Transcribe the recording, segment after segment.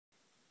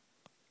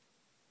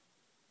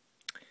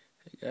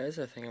Guys,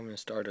 I think I'm going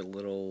to start a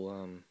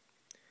little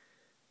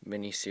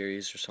mini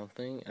series or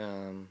something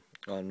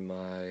on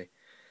my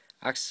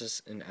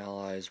Axis and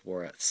Allies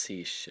War at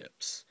Sea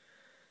ships.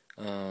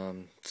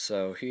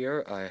 So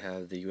here I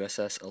have the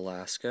USS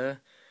Alaska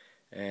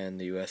and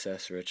the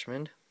USS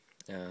Richmond,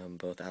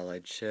 both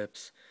Allied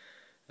ships.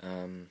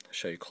 I'll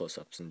show you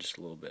close-ups in just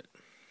a little bit.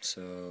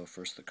 So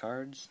first the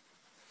cards.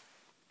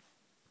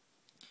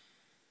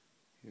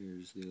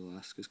 Here's the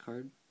Alaska's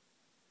card.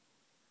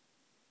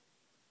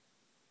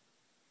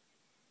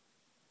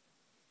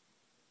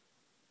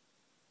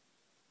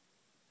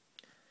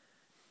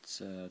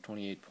 It's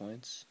 28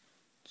 points.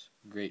 It's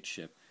a great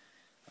ship.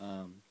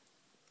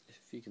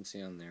 If you can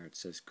see on there, it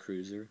says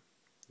cruiser.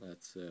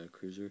 That's a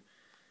cruiser.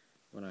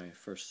 When I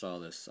first saw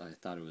this, I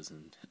thought it was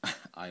an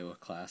Iowa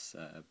class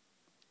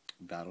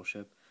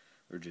battleship,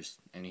 or just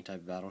any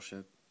type of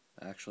battleship,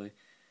 actually.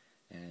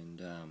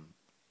 And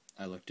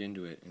I looked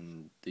into it,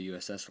 and the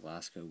USS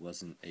Alaska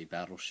wasn't a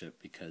battleship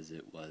because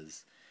it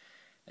was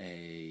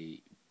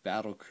a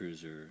battle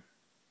cruiser.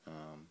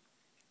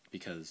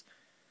 Because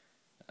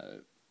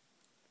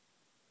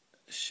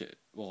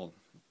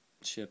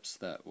ships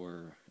that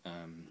were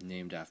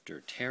named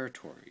after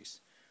territories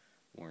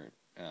weren't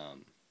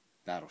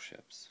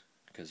battleships,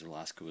 because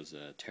Alaska was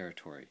a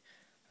territory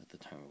at the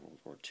time of World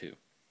War II.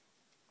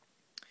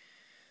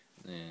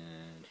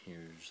 And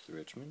here's the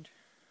Richmond.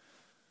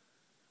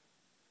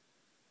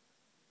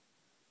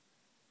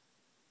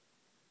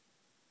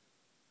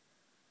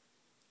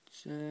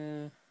 It's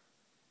a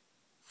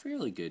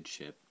fairly good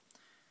ship.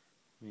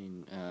 I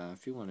mean,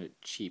 if you want a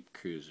cheap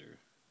cruiser,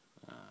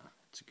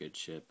 it's a good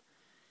ship.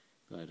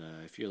 But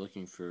if you're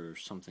looking for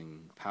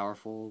something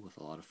powerful with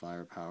a lot of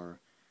firepower,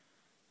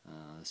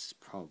 this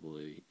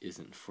probably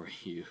isn't for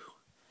you.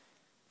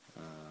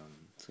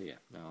 So yeah,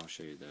 now I'll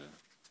show you the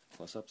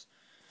close-ups.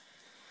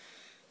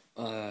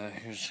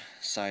 Here's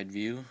side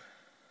view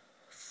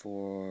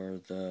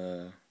for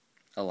the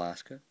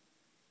Alaska.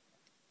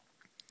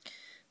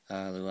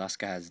 The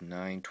Alaska has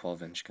 9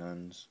 12-inch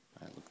guns.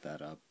 I looked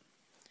that up.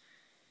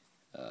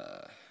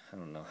 I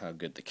don't know how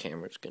good the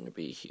camera's going to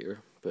be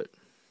here, but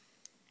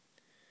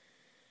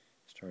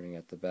starting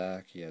at the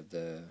back, you have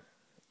the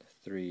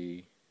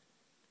 3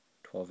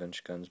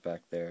 12-inch guns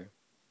back there.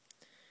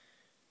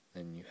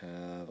 Then you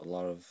have a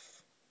lot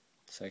of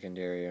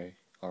secondary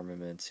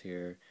armaments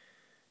here.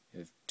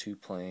 You have 2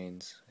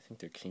 planes. I think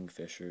they're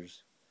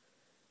Kingfishers.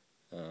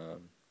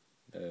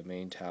 The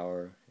main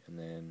tower, and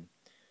then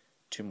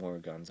 2 more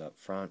guns up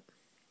front.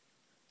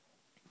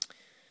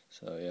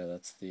 So yeah,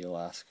 that's the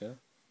Alaska.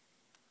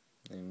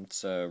 And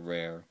it's a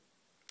rare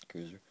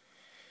cruiser.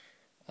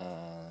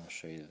 I'll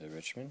show you the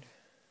Richmond.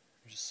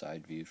 There's a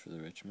side view for the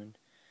Richmond.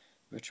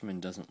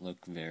 Richmond doesn't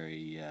look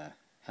very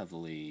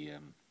heavily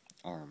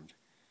armed,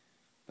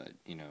 but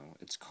you know,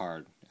 its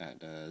card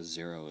at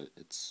 0,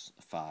 it's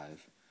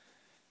 5.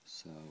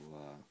 So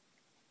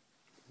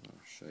I'll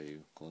show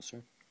you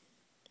closer.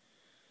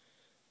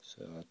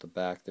 So at the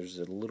back, there's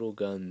a little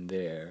gun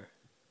there,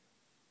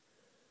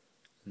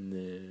 and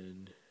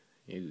then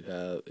you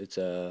have, it's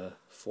a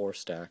 4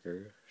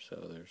 stacker,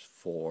 so there's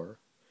 4,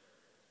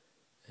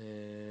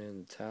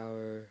 and the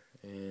tower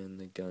and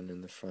the gun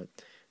in the front.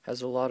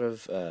 Has a lot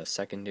of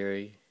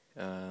secondary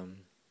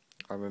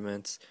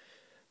armaments,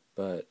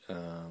 but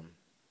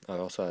it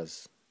also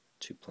has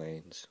 2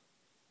 planes.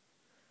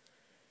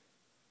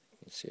 You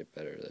can see it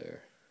better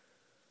there.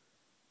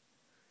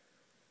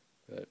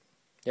 But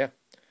yeah,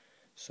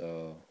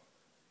 so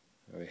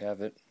there we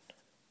have it.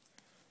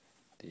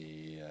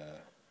 The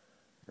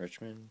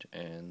Richmond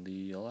and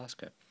the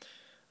Alaska.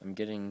 I'm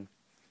getting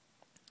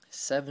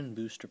 7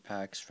 booster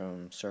packs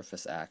from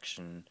Surface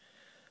Action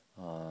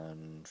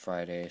on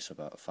Friday, so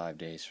about 5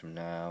 days from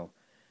now,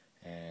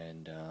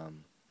 and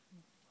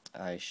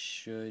I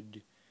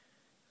should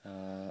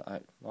I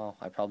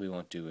probably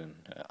won't do an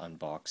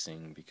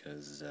unboxing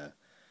because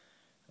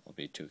I'll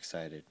be too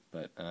excited,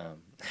 but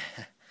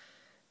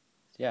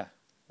yeah,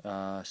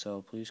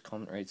 so please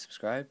comment, rate,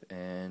 subscribe,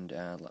 and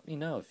let me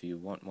know if you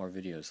want more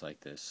videos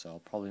like this. I'll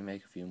probably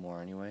make a few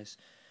more anyways,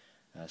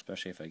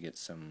 especially if I get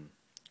some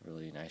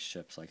really nice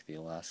ships like the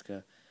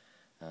Alaska.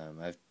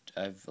 I've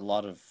a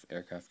lot of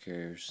aircraft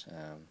carriers.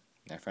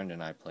 My friend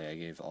and I play. I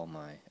gave all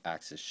my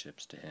Axis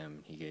ships to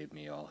him. He gave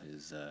me all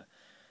his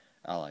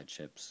Allied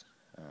ships.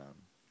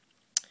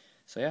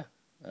 So yeah,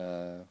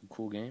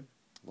 cool game.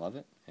 Love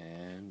it,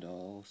 and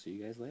I'll see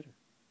you guys later.